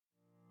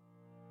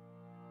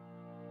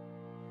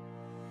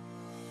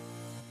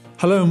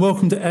Hello and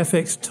welcome to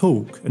FX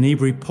Talk, an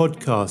eBree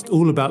podcast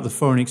all about the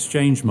foreign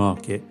exchange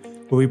market,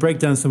 where we break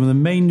down some of the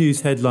main news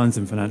headlines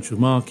in financial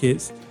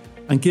markets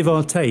and give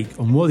our take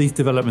on what these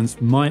developments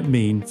might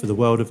mean for the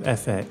world of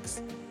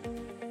FX.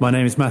 My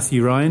name is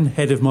Matthew Ryan,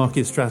 Head of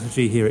Market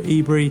Strategy here at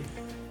eBree,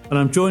 and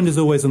I'm joined as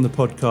always on the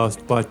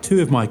podcast by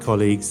two of my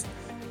colleagues,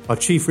 our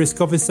Chief Risk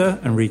Officer,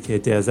 Enrique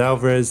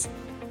Diaz-Alvarez,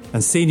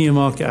 and Senior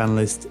Market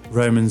Analyst,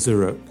 Roman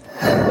Zaruk.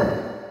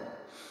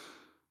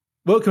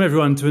 Welcome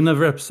everyone to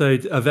another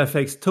episode of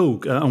FX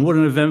Talk, and what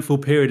an eventful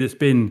period it's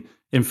been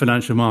in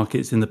financial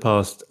markets in the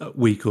past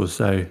week or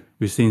so.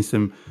 We've seen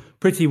some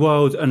pretty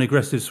wild and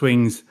aggressive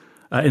swings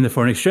in the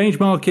foreign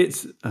exchange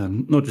markets,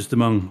 not just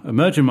among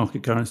emerging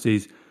market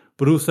currencies,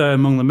 but also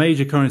among the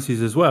major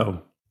currencies as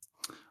well.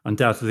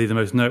 Undoubtedly, the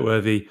most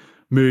noteworthy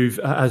move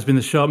has been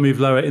the sharp move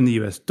lower in the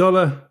US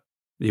dollar.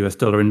 The US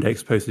dollar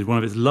index posted one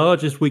of its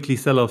largest weekly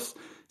sell-offs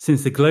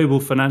since the global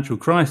financial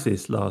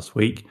crisis last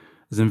week,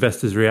 as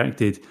investors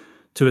reacted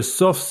to a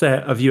soft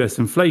set of US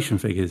inflation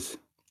figures.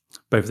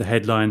 Both the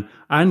headline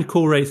and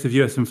core rates of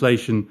US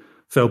inflation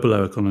fell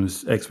below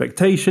economists'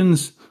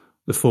 expectations.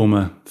 The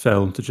former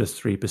fell to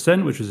just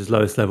 3%, which was its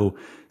lowest level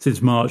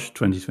since March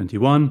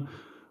 2021,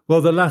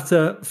 while the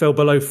latter fell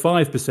below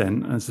 5%,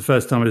 and it's the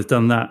first time it has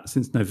done that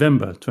since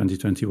November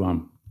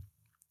 2021.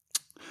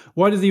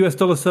 Why did the US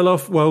dollar sell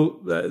off?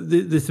 Well,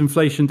 this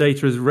inflation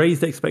data has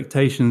raised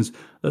expectations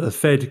that the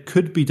Fed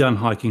could be done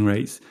hiking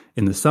rates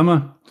in the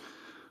summer.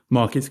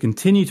 Markets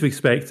continue to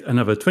expect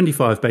another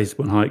 25 basis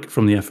point hike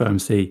from the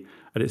FOMC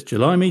at its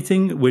July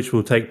meeting, which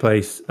will take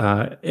place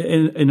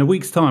in a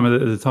week's time at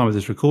the time of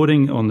this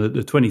recording on the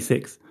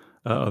 26th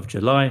of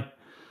July.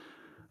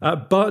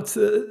 But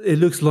it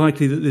looks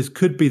likely that this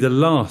could be the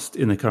last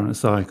in the current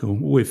cycle,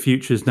 with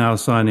futures now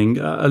signing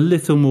a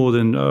little more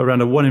than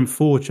around a 1 in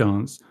 4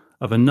 chance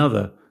of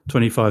another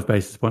 25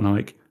 basis point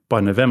hike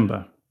by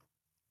November.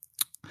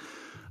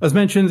 As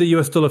mentioned, the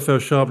US dollar fell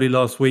sharply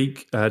last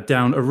week,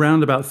 down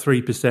around about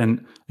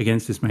 3%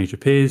 against its major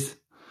peers.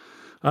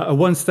 At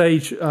one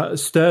stage,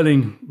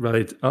 sterling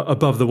rallied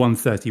above the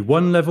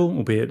 131 level,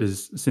 albeit it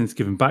has since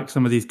given back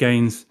some of these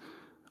gains,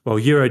 while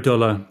euro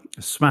dollar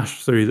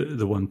smashed through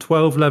the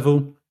 112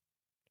 level.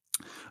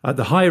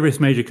 The higher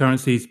risk major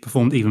currencies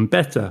performed even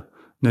better,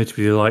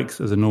 notably the likes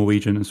of the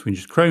Norwegian and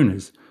Swedish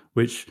kroners,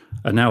 which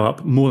are now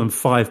up more than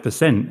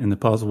 5% in the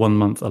past 1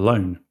 month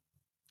alone.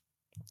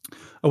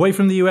 Away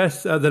from the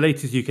US, the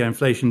latest UK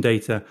inflation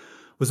data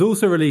was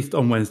also released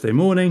on Wednesday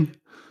morning.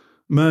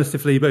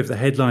 Mercifully, both the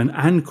headline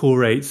and core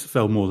rates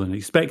fell more than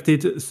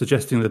expected,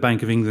 suggesting that the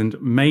Bank of England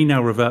may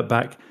now revert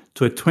back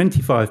to a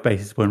 25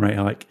 basis point rate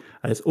hike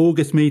at its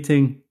August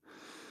meeting.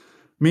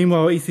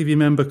 Meanwhile, ECB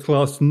member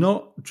Klaas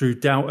Knot drew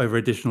doubt over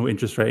additional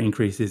interest rate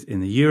increases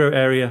in the euro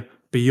area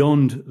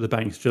beyond the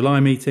bank's July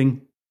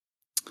meeting.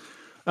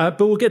 But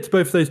we'll get to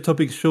both of those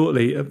topics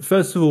shortly.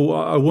 First of all,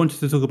 I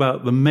wanted to talk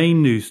about the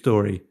main news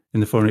story in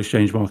the foreign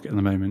exchange market at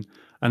the moment,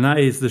 and that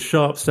is the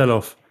sharp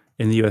sell-off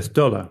in the US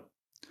dollar.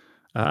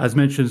 As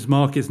mentioned,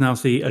 markets now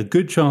see a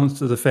good chance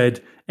that the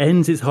Fed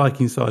ends its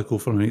hiking cycle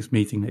following its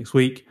meeting next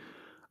week,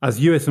 as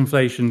US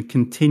inflation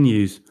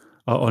continues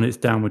on its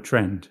downward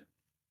trend.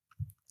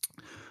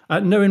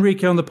 No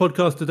Enrique on the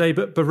podcast today,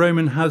 but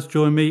Roman has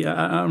joined me.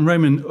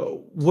 Roman,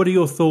 what are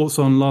your thoughts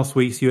on last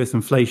week's US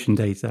inflation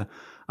data,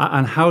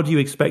 and how do you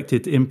expect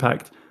it to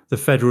impact the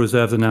Federal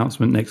Reserve's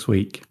announcement next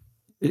week?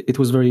 It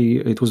was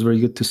very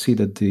good to see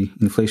that the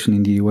inflation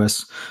in the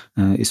US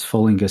is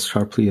falling as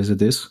sharply as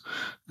it is.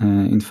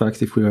 In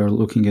fact, if we are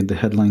looking at the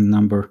headline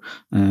number,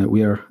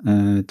 we are,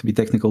 to be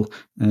technical,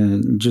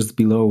 just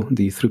below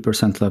the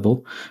 3%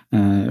 level,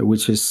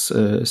 which is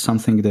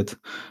something that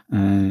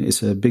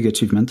is a big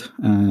achievement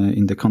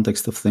in the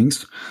context of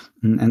things.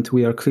 And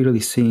we are clearly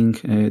seeing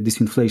this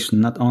inflation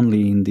not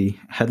only in the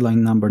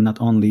headline number, not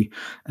only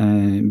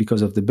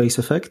because of the base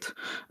effect,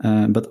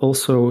 but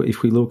also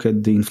if we look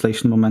at the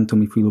inflation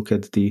momentum, if we look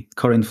at the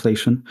core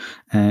inflation,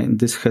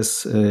 this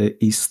has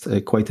eased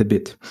quite a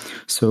bit.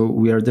 So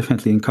we are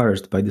definitely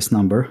encouraged by this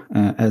number,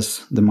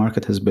 as the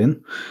market has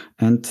been.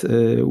 And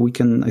we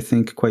can, I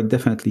think, quite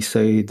definitely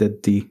say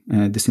that the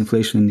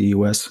disinflation in the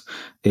US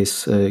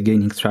is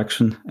gaining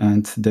traction,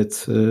 and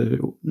that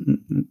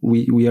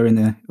we are in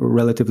a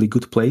relatively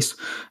good place.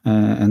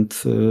 And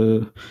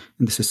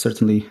this is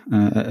certainly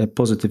a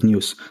positive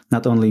news,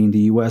 not only in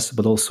the US,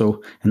 but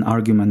also an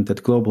argument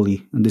that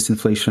globally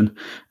disinflation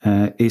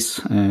is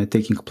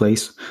taking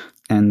place,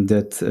 and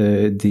that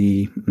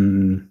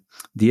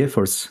the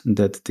efforts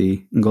that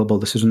the global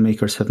decision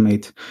makers have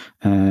made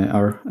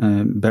are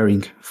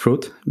bearing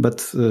fruit.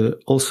 But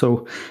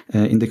also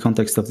in the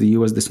context of the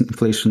US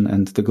disinflation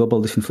and the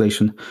global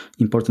disinflation,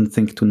 important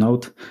thing to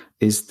note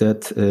is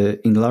that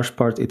in large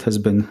part it has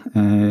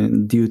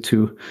been due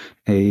to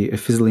a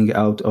fizzling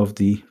out of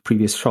the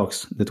previous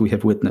shocks that we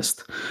have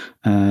witnessed.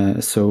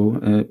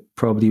 So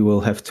probably will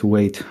have to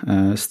wait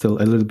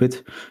still a little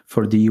bit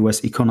for the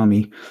US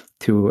economy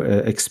to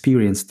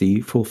experience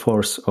the full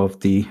force of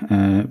the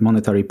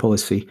monetary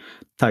policy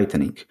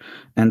tightening.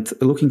 And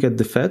looking at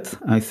the Fed,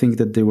 I think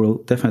that they will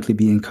definitely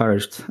be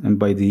encouraged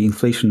by the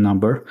inflation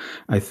number.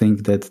 I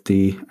think that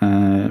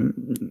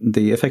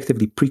they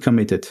effectively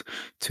pre-committed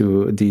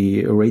to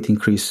the rate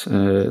increase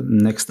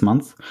next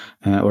month,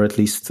 or at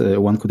least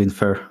one could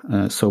infer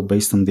so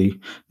based on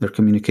their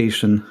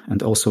communication,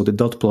 and also the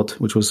dot plot,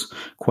 which was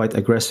quite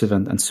aggressive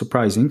and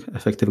surprising,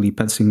 effectively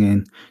penciling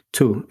in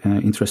 2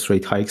 interest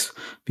rate hikes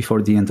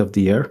before the end of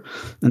the year.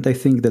 And I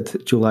think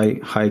that July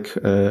hike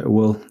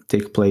will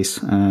take place,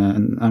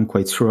 and I'm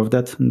quite sure of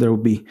that. There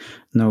will be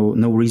no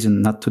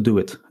reason not to do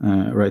it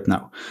right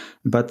now.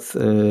 But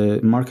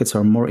markets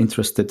are more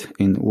interested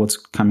in what's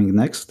coming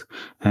next,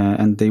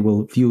 and they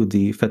will view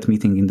the Fed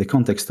meeting in the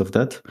context of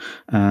that.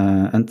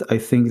 And I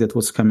think that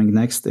what's coming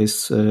next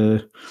is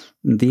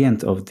the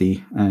end of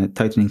the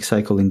tightening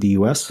cycle in the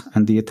US,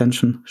 and the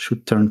attention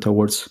should turn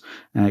towards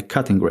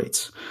cutting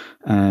rates.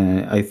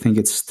 I think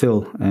it's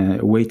still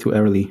way too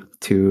early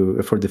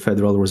for the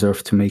Federal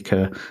Reserve to make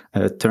a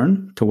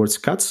turn towards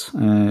cuts,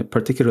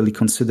 particularly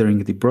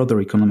considering the broader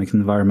economic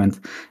environment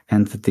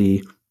and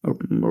the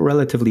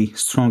relatively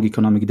strong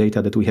economic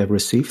data that we have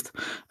received,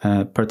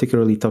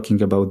 particularly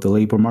talking about the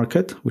labor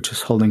market, which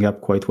is holding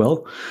up quite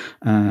well.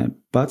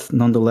 But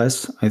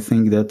nonetheless, I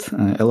think that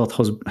a lot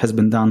has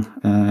been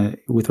done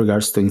with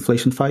regards to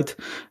inflation fight,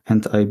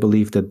 and I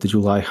believe that the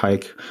July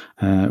hike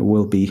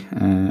will be,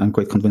 I'm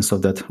quite convinced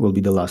of that, will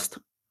be the last.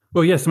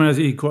 Well, yes, I mean, as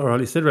you quite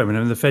rightly said,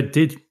 Roman, the Fed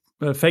did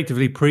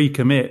effectively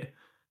pre-commit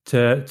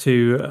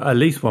to at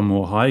least one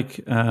more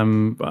hike,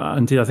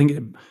 until I think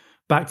it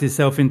backed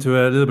itself into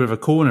a little bit of a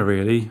corner,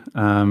 really,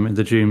 in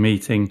the June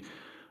meeting,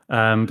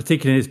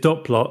 particularly in its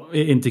dot plot,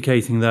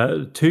 indicating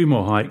that 2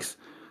 more hikes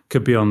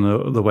could be on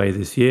the way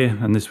this year.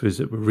 And this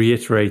was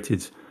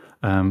reiterated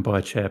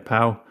by Chair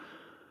Powell.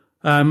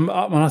 And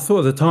I thought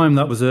at the time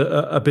that was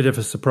a bit of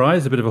a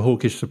surprise, a bit of a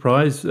hawkish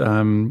surprise.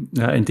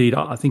 Indeed,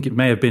 I think it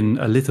may have been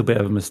a little bit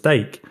of a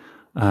mistake.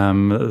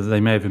 They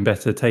may have been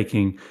better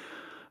taking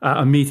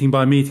a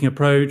meeting-by-meeting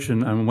approach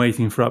and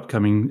waiting for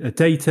upcoming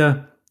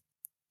data.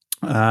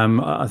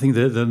 I think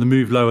the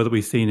move lower that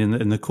we've seen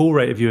in the core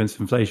rate of US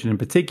inflation in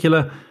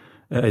particular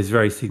is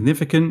very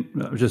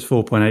significant, just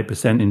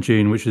 4.8% in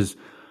June, which is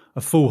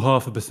a full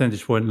 0.5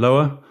 percentage point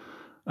lower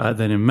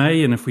than in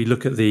May. And if we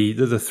look at the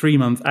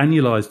 3-month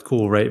annualized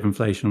core rate of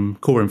inflation,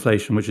 core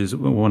inflation, which is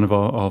one of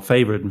our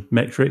favorite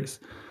metrics,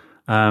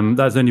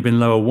 that's only been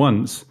lower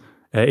once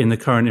in the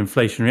current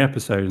inflationary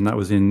episode, and that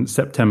was in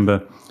September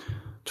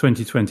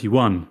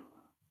 2021.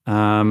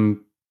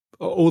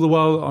 All the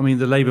while, I mean,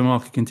 the labour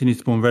market continues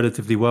to perform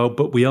relatively well,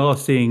 but we are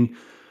seeing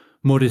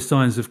modest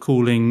signs of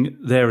cooling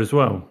there as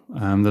well.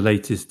 The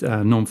latest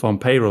non-farm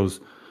payrolls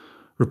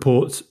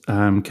report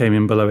came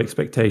in below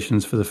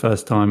expectations for the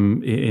first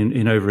time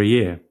in over a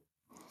year.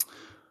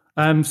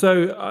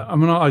 So, I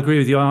mean, I agree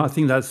with you. I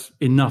think that's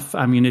enough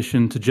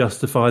ammunition to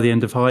justify the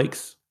end of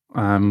hikes.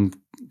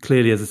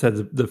 Clearly, as I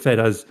said, the Fed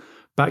has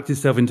backed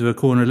itself into a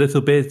corner a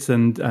little bit,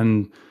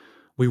 and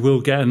we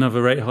will get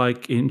another rate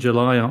hike in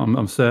July.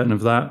 I'm certain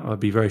of that. I'd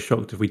be very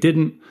shocked if we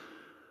didn't.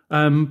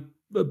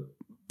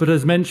 But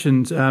as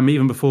mentioned,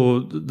 even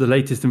before the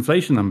latest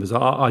inflation numbers,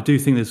 I do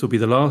think this will be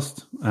the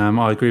last.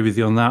 I agree with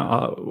you on that.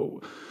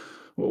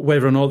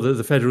 Whether or not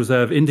the Federal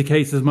Reserve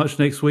indicates as much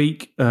next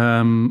week,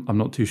 I'm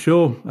not too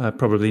sure.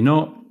 Probably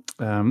not.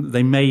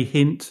 They may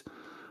hint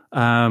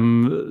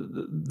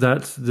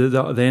that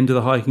the end of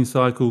the hiking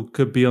cycle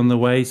could be on the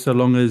way, so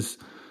long as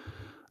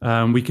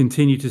we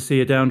continue to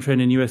see a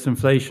downtrend in US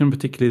inflation,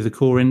 particularly the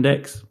core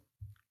index.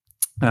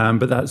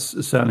 But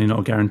that's certainly not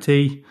a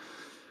guarantee.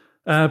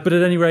 But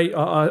at any rate,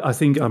 I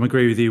think I'm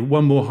agree with you.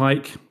 One more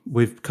hike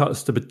with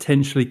cuts to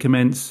potentially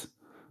commence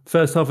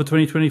first half of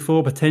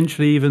 2024,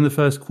 potentially even the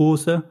first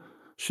quarter,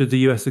 should the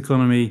US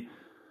economy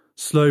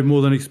slow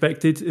more than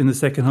expected in the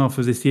second half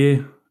of this year,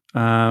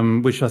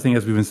 which I think,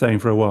 as we've been saying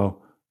for a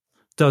while,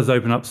 does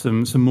open up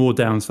some more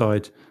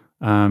downside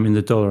in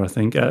the dollar, I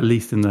think, at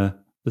least in the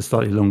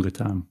slightly longer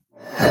term.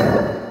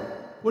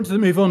 I wanted to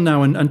move on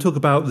now and talk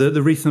about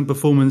the recent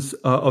performance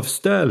of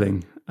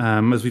sterling,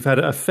 as we've had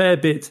a fair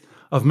bit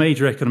of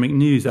major economic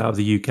news out of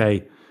the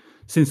UK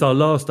since our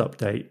last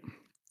update.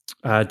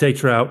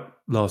 Data out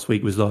last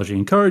week was largely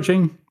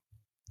encouraging.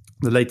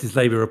 The latest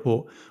labour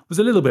report was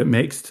a little bit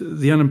mixed.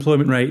 The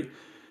unemployment rate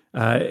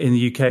in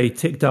the UK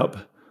ticked up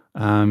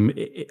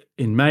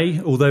in May,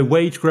 although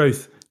wage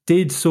growth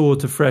did soar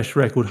to fresh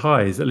record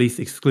highs, at least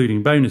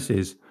excluding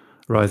bonuses,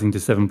 rising to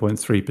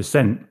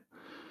 7.3%.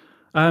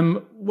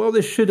 While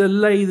this should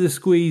allay the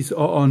squeeze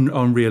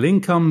on real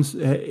incomes,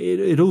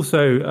 it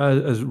also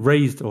has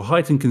raised or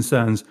heightened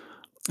concerns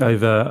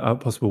over a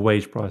possible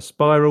wage price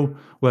spiral,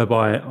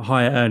 whereby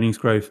higher earnings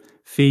growth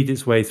feeds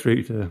its way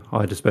through to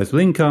higher disposable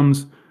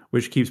incomes,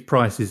 which keeps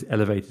prices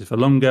elevated for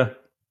longer.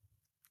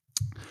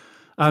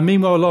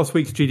 Meanwhile, last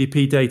week's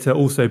GDP data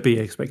also beat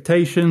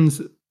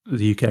expectations.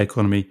 The UK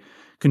economy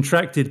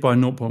contracted by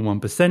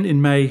 0.1%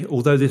 in May,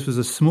 although this was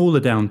a smaller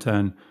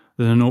downturn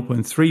than a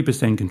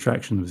 0.3%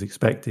 contraction was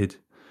expected.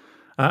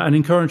 And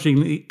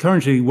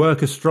encouragingly,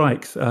 worker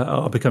strikes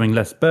are becoming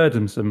less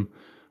burdensome,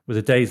 with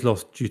the days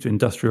lost due to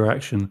industrial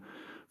action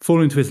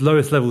falling to its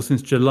lowest level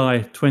since July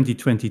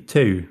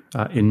 2022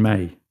 in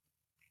May.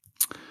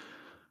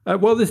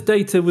 While this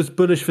data was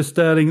bullish for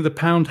sterling, the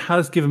pound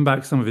has given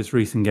back some of its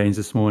recent gains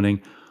this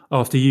morning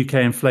after UK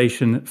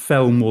inflation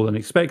fell more than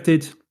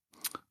expected.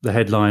 The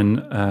headline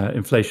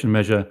inflation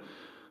measure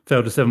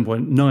fell to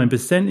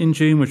 7.9% in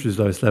June, which was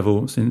the lowest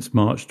level since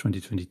March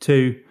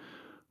 2022.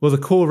 Well, the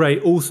core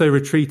rate also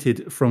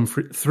retreated from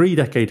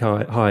 3-decade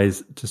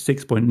highs to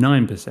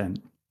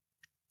 6.9%.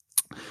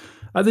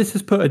 This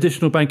has put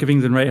additional Bank of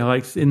England rate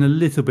hikes in a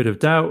little bit of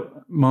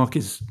doubt.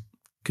 Markets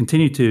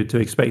continue to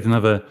expect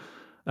another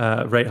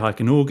rate hike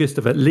in August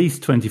of at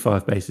least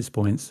 25 basis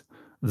points,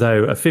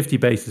 though a 50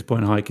 basis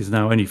point hike is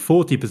now only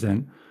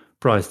 40%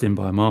 priced in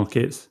by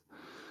markets.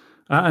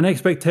 And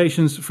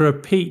expectations for a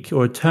peak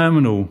or a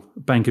terminal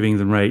Bank of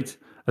England rate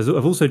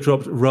have also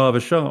dropped rather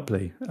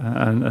sharply,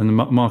 and the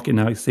market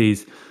now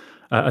sees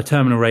a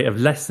terminal rate of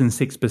less than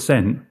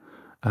 6%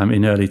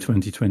 in early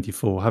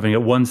 2024, having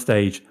at one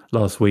stage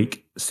last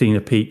week seen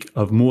a peak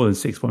of more than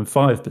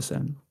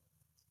 6.5%.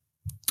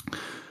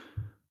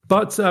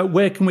 But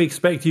where can we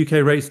expect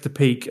UK rates to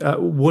peak?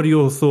 What are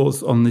your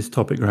thoughts on this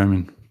topic,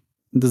 Roman?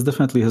 This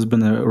definitely has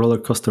been a roller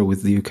coaster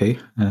with the UK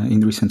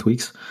in recent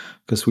weeks,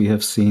 because we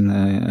have seen,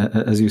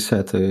 as you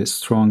said,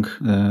 strong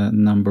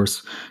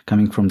numbers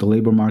coming from the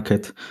labor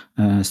market,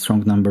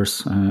 strong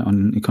numbers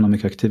on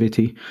economic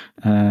activity.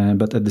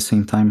 But at the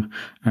same time,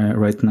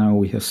 right now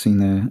we have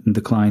seen a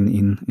decline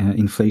in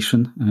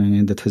inflation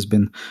that has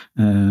been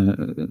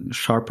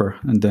sharper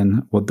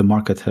than what the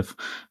market have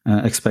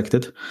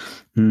expected.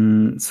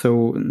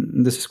 So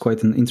this is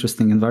quite an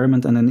interesting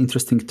environment and an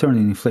interesting turn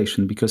in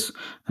inflation, because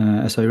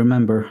as I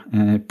remember,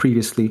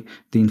 previously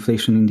the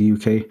inflation in the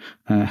UK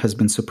has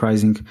been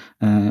surprising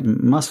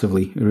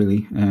massively,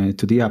 really,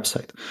 to the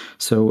upside.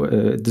 So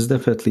this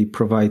definitely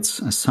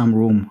provides some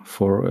room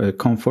for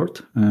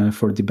comfort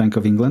for the Bank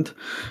of England,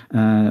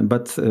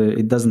 but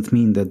it doesn't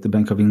mean that the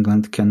Bank of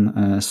England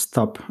can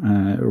stop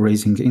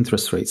raising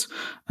interest rates,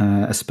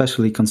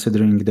 especially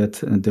considering that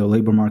the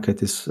labor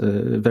market is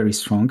very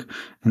strong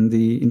and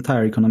the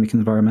entire economic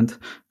environment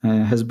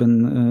has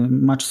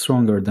been much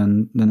stronger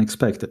than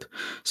expected.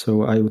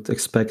 So I would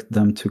expect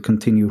them to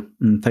continue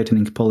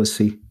tightening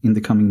policy in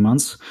the coming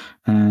months,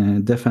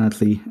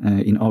 definitely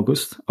in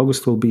August.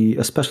 August will be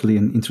especially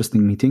an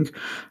interesting meeting,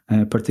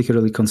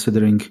 particularly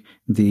considering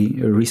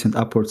the recent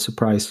upward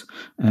surprise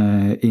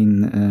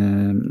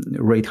in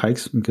rate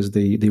hikes, because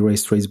they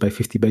raised rates by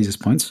 50 basis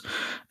points.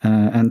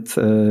 And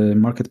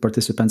market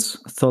participants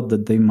thought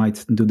that they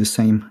might do the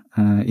same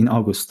in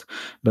August.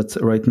 But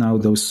right now,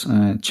 those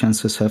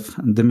chances have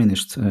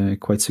diminished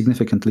quite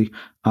significantly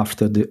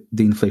after the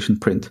inflation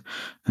print.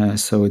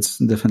 So it's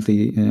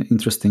definitely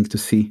interesting to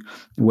see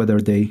whether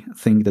they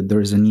think that there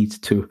is a need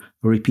to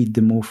repeat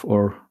the move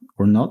or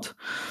not.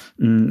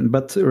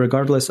 But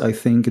regardless, I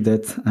think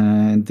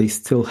that they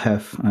still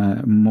have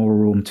more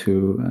room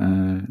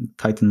to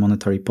tighten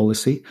monetary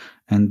policy,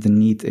 and the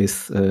need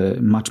is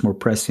much more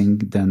pressing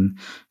than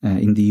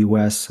in the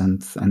US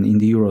and in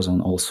the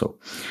Eurozone also.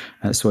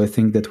 So I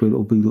think that we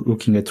will be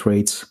looking at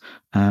rates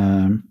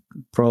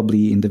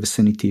probably in the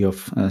vicinity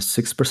of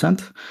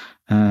 6%.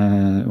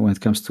 When it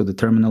comes to the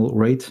terminal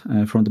rate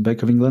from the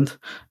Bank of England,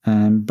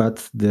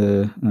 but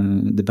the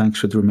bank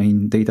should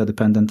remain data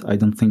dependent. I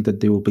don't think that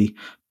they will be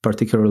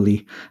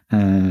particularly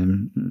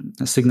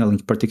signaling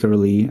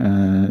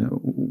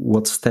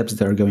what steps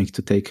they are going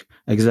to take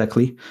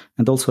exactly.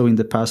 And also in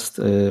the past,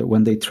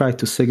 when they tried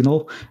to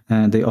signal,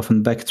 they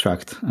often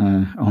backtracked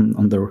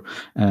on their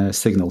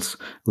signals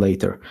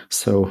later.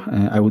 So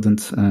I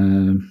wouldn't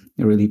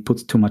really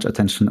put too much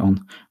attention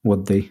on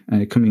what they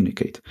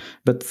communicate.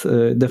 But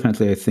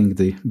definitely, I think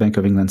the Bank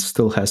of England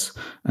still has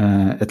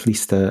at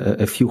least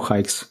a few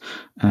hikes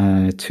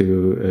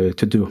to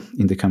do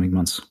in the coming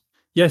months.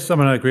 Yes,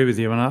 I agree with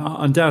you. And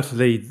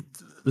undoubtedly,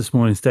 this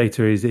morning's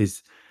data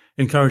is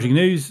encouraging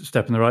news,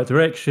 step in the right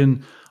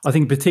direction. I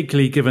think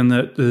particularly given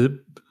that the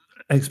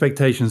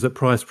expectations that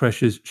price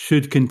pressures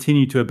should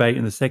continue to abate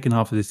in the second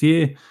half of this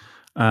year,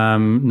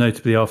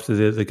 notably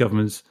after the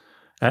government's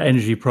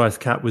energy price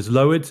cap was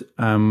lowered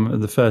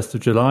the 1st of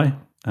July.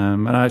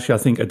 And actually, I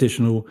think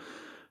additional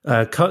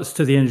cuts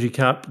to the energy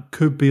cap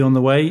could be on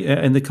the way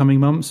in the coming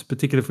months,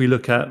 particularly if we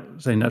look at,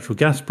 say, natural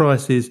gas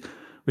prices,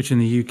 which in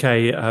the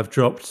UK have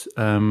dropped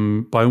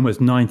by almost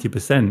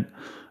 90%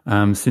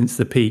 since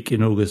the peak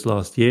in August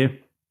last year.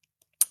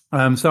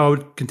 So I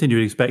would continue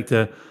to expect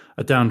a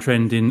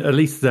downtrend in at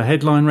least the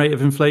headline rate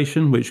of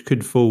inflation, which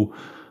could fall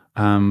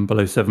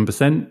below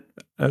 7%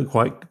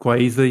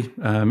 quite easily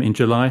in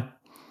July.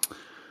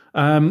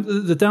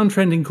 The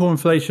downtrend in core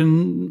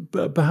inflation,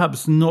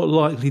 perhaps not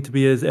likely to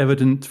be as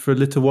evident for a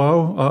little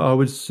while, I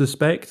would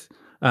suspect,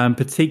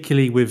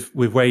 particularly with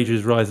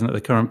wages rising at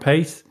the current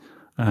pace.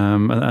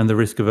 And the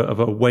risk of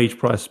a wage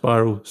price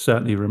spiral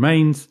certainly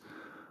remains.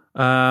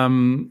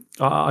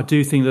 I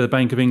do think that the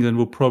Bank of England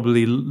will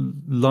probably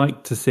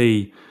like to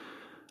see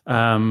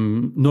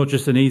not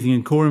just an easing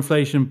in core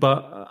inflation,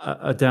 but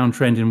a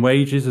downtrend in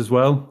wages as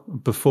well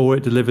before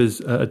it delivers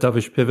a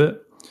dovish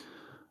pivot.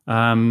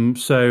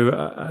 So,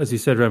 as you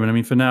said, Roman, I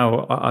mean, for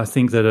now, I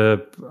think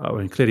that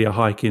clearly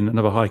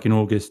another hike in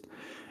August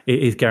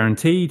is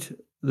guaranteed.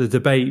 The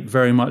debate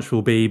very much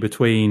will be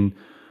between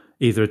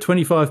either a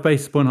 25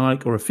 basis point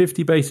hike or a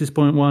 50 basis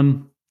point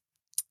one.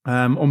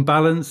 On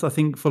balance, I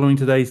think following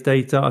today's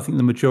data, I think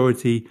the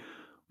majority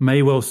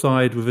may well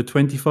side with a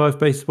 25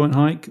 basis point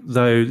hike,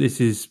 though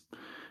this is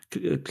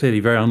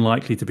clearly very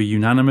unlikely to be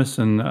unanimous,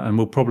 and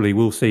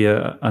we'll see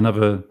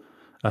another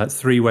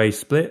three-way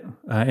split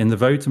in the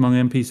vote among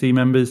MPC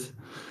members.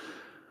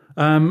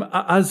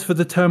 As for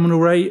the terminal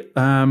rate,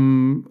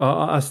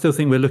 I still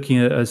think we're looking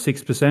at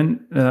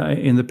 6%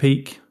 in the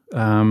peak,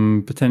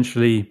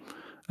 potentially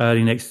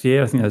early next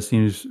year. I think that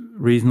seems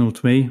reasonable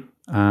to me,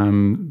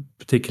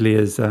 particularly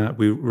as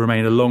we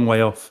remain a long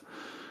way off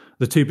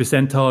the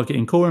 2% target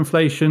in core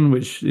inflation,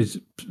 which is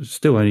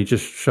still only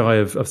just shy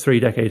of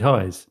 3-decade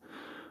highs.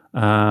 So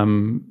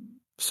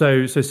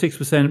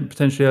 6%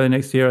 potentially early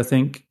next year, I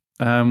think.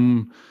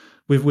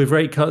 With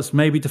rate cuts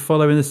maybe to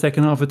follow in the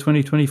second half of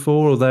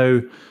 2024,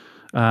 although,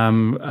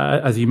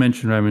 as you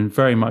mentioned, Roman,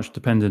 very much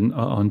dependent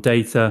on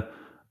data.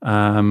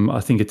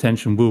 I think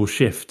attention will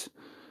shift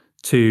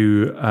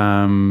to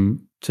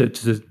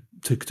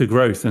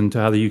growth and to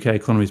how the UK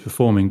economy is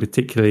performing,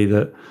 particularly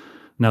that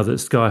now that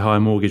sky-high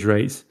mortgage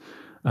rates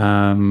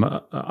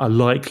are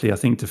likely, I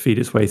think, to feed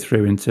its way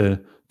through into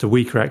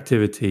weaker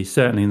activity,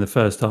 certainly in the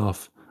first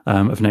half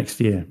of next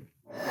year.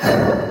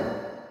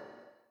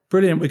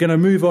 Brilliant. We're going to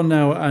move on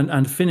now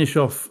and finish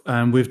off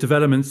with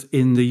developments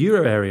in the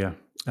euro area.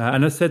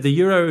 And as I said, the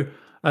euro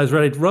has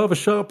rallied rather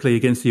sharply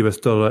against the US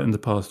dollar in the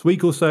past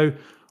week or so,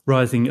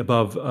 rising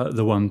above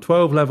the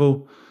 112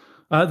 level.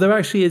 Though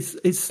actually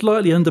it's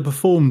slightly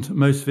underperformed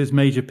most of its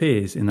major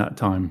peers in that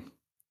time.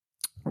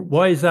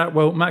 Why is that?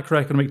 Well,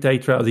 macroeconomic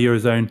data out of the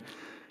Eurozone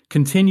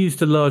continues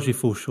to largely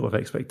fall short of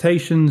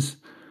expectations,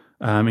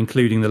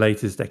 including the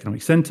latest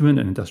economic sentiment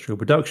and industrial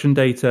production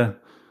data.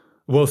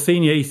 While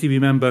senior ECB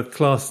member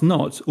Klaas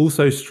Knot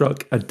also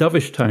struck a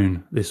dovish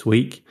tone this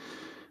week.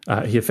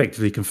 He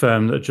effectively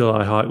confirmed that a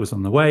July hike was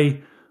on the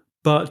way,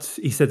 but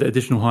he said that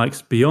additional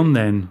hikes beyond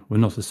then were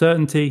not a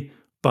certainty,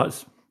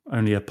 but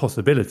only a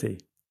possibility.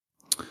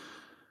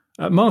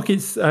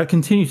 Markets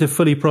continue to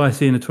fully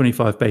price in a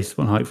 25 basis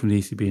point hike from the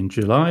ECB in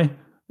July.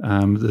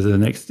 The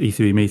next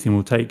ECB meeting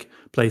will take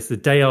place the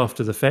day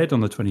after the Fed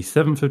on the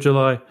 27th of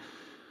July.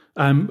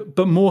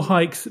 But more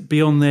hikes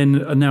beyond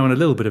then are now in a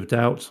little bit of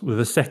doubt, with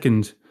a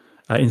second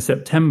in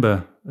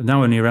September,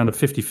 now only around a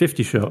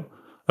 50-50 shot,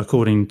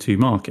 according to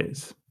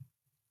markets.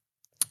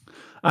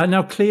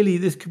 Now, clearly,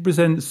 this could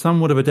present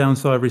somewhat of a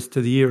downside risk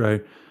to the euro.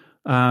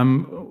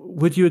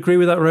 Would you agree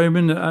with that,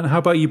 Roman? And how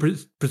about you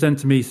present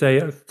to me, say,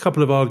 a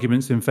couple of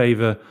arguments in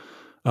favour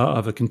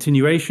of a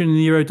continuation in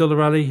the euro-dollar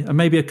rally, and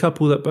maybe a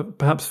couple that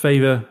perhaps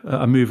favour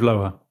a move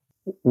lower?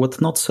 What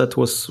Knot said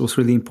was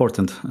really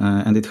important,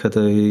 and it had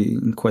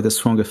quite a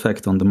strong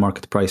effect on the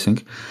market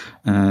pricing.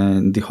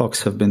 The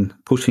hawks have been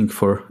pushing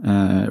for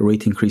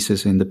rate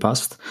increases in the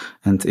past,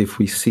 and if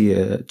we see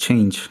a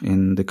change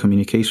in the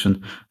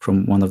communication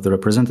from one of the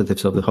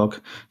representatives of the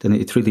hawk, then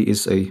it really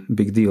is a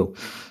big deal.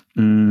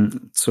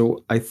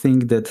 So I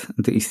think that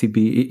the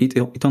ECB,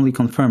 it only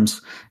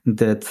confirms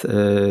that,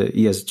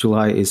 yes,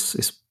 July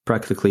is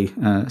practically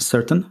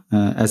certain,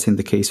 as in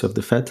the case of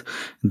the Fed.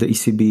 The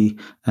ECB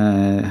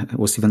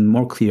was even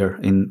more clear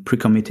in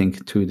pre-committing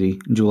to the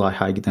July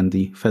hike than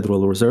the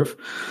Federal Reserve.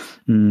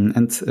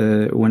 And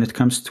when it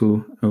comes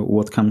to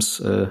what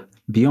comes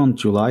beyond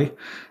July,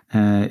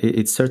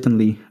 it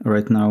certainly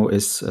right now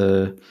is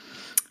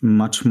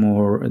much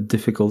more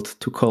difficult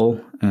to call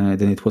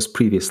than it was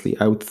previously.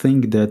 I would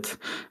think that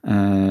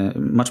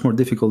much more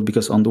difficult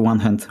because on the one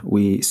hand,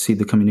 we see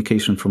the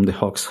communication from the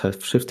hawks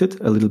have shifted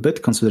a little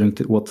bit, considering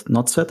what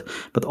Knot said,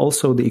 but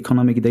also the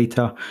economic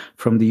data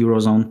from the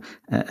Eurozone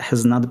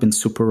has not been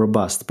super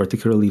robust,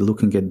 particularly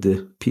looking at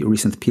the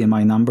recent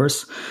PMI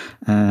numbers.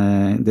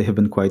 They have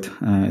been quite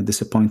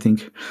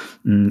disappointing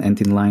and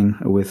in line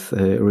with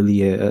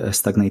really a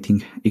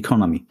stagnating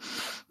economy.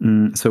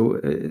 So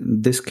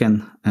this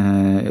can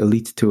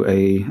lead to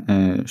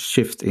a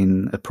shift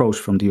in approach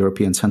from the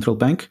European Central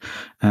Bank,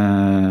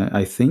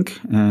 I think.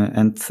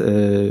 And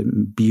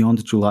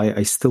beyond July,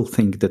 I still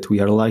think that we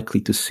are likely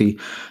to see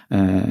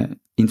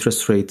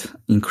interest rate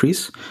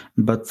increase,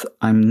 but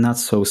I'm not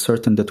so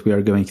certain that we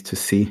are going to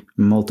see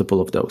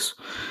multiple of those.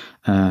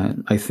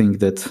 I think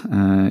that,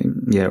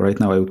 right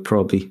now I would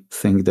probably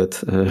think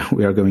that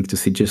we are going to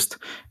see just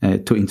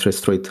 2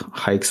 interest rate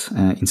hikes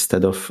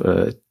instead of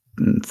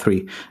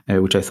 3,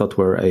 which I thought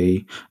were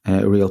a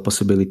real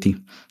possibility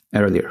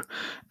earlier.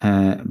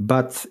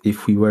 But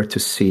if we were to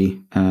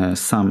see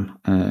some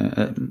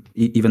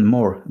even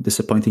more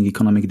disappointing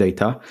economic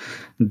data,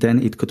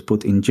 then it could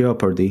put in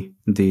jeopardy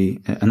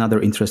another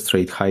interest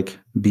rate hike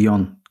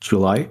beyond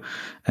July,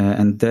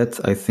 and that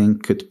I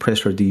think could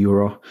pressure the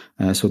euro.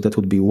 So that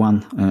would be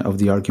one of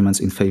the arguments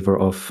in favor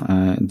of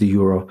the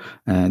euro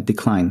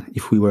decline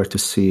if we were to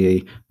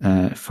see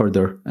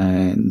further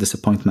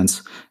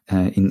disappointments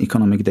in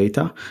economic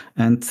data.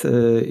 And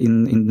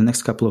in the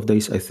next couple of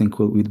days, I think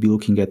we'll be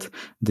looking at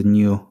the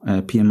new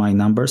PMI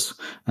numbers.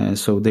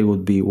 So they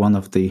would be one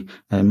of the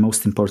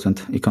most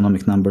important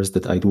economic numbers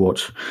that I'd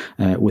watch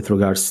with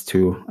regards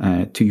to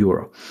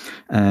euro.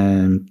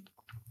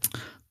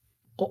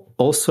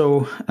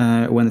 Also,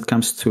 when it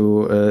comes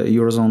to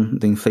Eurozone,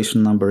 the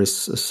inflation number is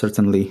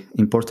certainly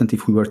important.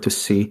 If we were to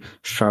see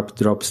sharp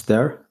drops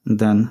there,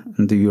 then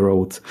the euro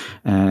would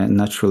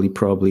naturally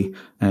probably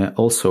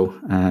also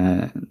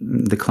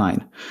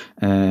decline.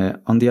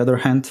 On the other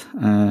hand,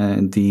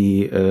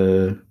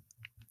 the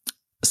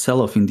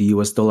sell-off in the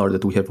US dollar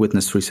that we have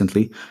witnessed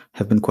recently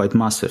have been quite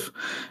massive.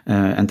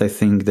 And I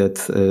think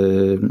that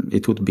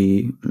it would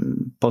be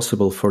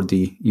possible for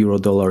the euro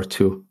dollar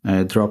to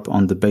drop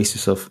on the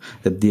basis of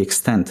that the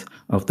extent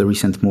of the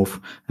recent move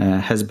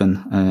has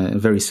been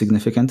very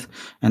significant.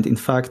 And in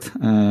fact,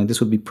 this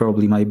would be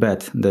probably my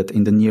bet that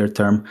in the near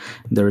term,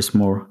 there is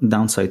more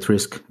downside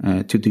risk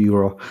to the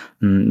euro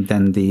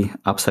than the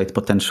upside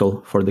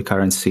potential for the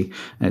currency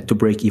to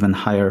break even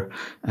higher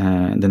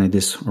than it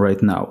is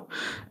right now.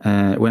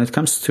 When it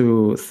comes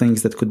to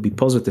things that could be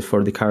positive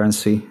for the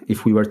currency,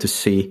 if we were to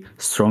see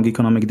strong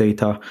economic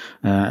data,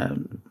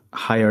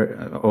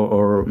 higher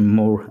or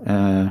more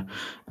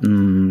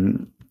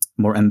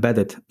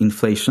embedded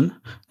inflation,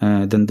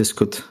 then this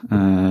could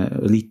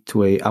lead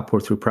to a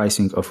upward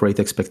repricing of rate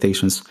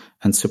expectations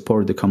and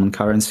support the common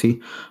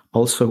currency.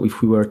 Also,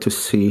 if we were to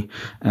see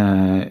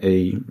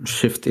a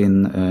shift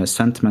in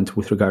sentiment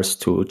with regards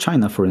to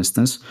China, for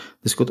instance,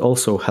 this could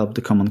also help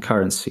the common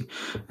currency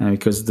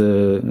because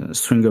the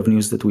string of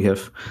news that we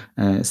have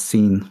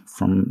seen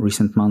from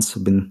recent months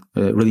have been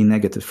really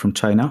negative from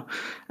China.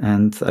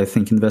 And I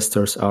think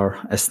investors are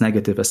as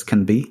negative as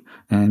can be.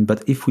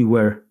 But if we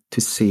were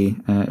to see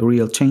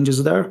real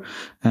changes there,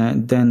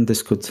 then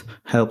this could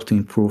help to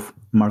improve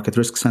market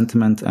risk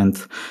sentiment,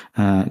 and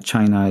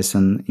China is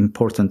an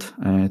important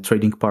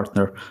trading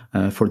partner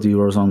for the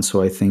Eurozone.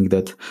 So I think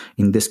that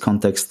in this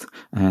context,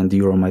 the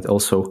Euro might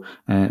also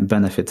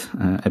benefit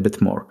a bit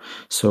more.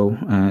 So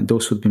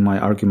those would be my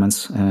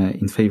arguments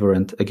in favor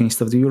and against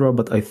of the Euro.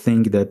 But I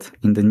think that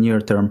in the near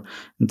term,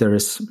 there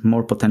is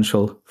more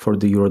potential for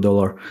the Euro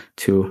dollar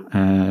to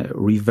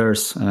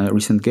reverse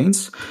recent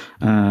gains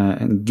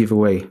and give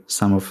away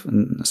some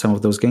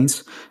of those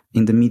gains.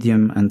 In the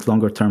medium and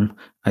longer term,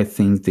 I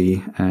think the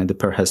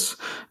pair has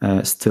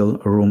still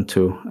room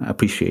to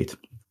appreciate.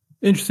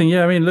 Interesting.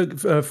 Yeah, I mean, look,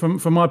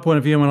 from my point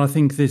of view, and I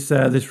think this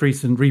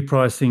recent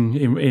repricing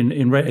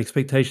in rate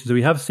expectations that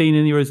we have seen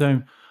in the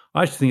Eurozone,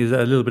 I actually think is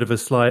a little bit of a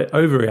slight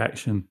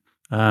overreaction.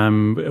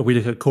 We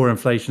look at core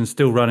inflation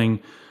still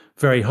running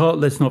very hot.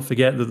 Let's not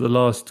forget that the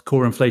last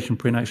core inflation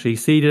print actually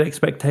exceeded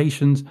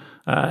expectations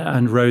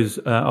and rose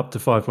up to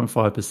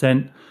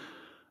 5.5%.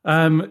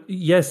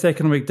 Yes,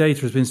 economic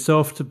data has been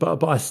soft,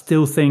 but I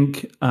still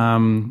think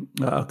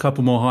a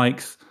couple more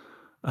hikes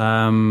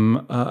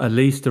at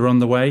least are on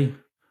the way.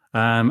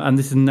 And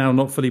this is now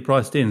not fully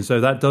priced in.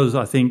 So that does,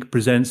 I think,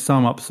 present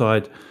some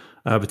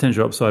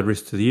potential upside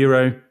risk to the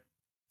euro.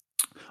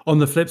 On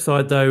the flip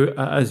side, though,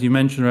 as you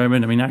mentioned,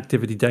 Roman, I mean,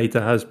 activity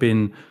data has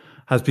been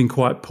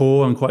quite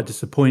poor and quite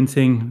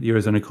disappointing. The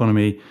Eurozone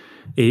economy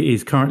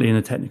is currently in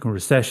a technical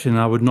recession.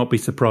 I would not be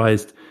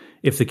surprised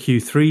if the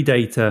Q3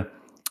 data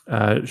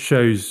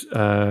shows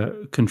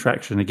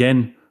contraction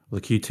again, or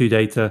the Q2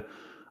 data,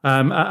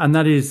 and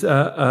that is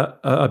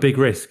a big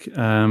risk.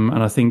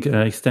 And I think an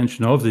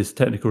extension of this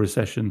technical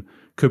recession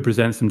could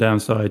present some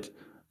downside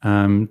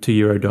to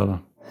euro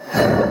dollar.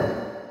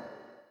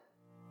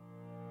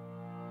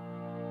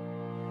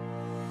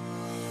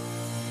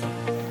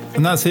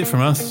 And that's it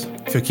from us.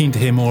 If you're keen to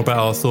hear more about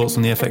our thoughts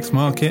on the FX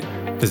market,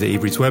 visit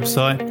Ebury's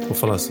website or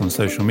follow us on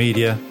social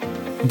media.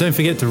 And don't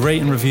forget to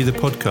rate and review the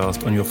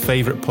podcast on your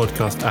favourite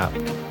podcast app.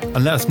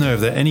 And let us know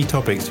if there are any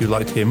topics you'd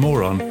like to hear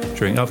more on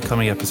during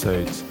upcoming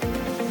episodes.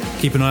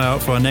 Keep an eye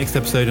out for our next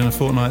episode in a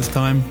fortnight's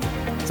time.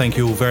 Thank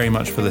you all very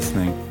much for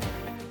listening.